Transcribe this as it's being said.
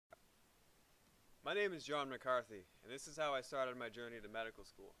My name is John McCarthy, and this is how I started my journey to medical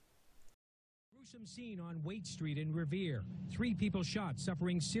school. Gruesome scene on Waite Street in Revere. 3 people shot,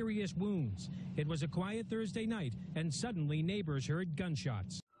 suffering serious wounds. It was a quiet Thursday night, and suddenly neighbors heard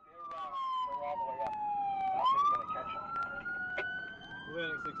gunshots. They're all the way up. I think you're going to catch them.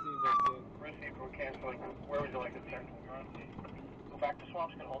 Atlantic 16, Risky if we're canceling. Where would you like to turn? Go back to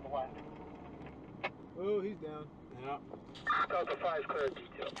Swamps, can hold the line. Oh, he's down. Yeah. Delta 5 clear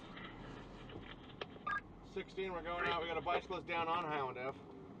detail. 16, we're going out. We got a bicyclist down on Highland Ave.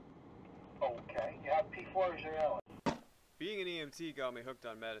 Okay. You have P4 or 0? Being an EMT got me hooked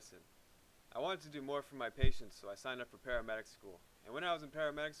on medicine. I wanted to do more for my patients, so I signed up for paramedic school. And when I was in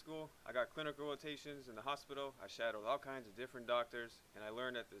paramedic school, I got clinical rotations in the hospital, I shadowed all kinds of different doctors, and I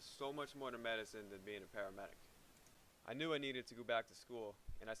learned that there's so much more to medicine than being a paramedic. I knew I needed to go back to school,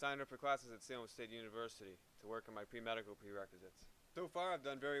 and I signed up for classes at Salem State University to work on my pre-medical prerequisites. So far, I've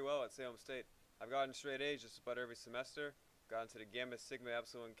done very well at Salem State. I've gotten straight A's just about every semester, got into the Gamma Sigma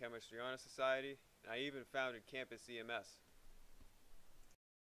Epsilon Chemistry Honor Society, and I even founded Campus EMS.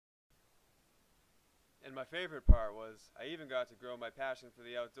 And my favorite part was, I even got to grow my passion for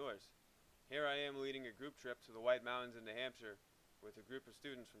the outdoors. Here I am leading a group trip to the White Mountains in New Hampshire with a group of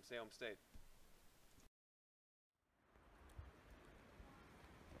students from Salem State.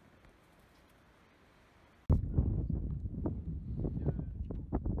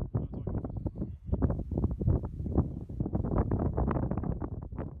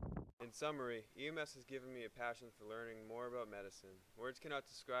 In summary, EMS has given me a passion for learning more about medicine. Words cannot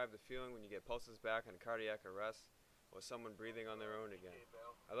describe the feeling when you get pulses back on cardiac arrest or someone breathing on their own again.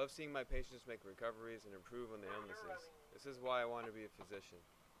 I love seeing my patients make recoveries and improve on their illnesses. This is why I want to be a physician.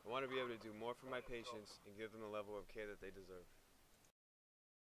 I want to be able to do more for my patients and give them the level of care that they deserve.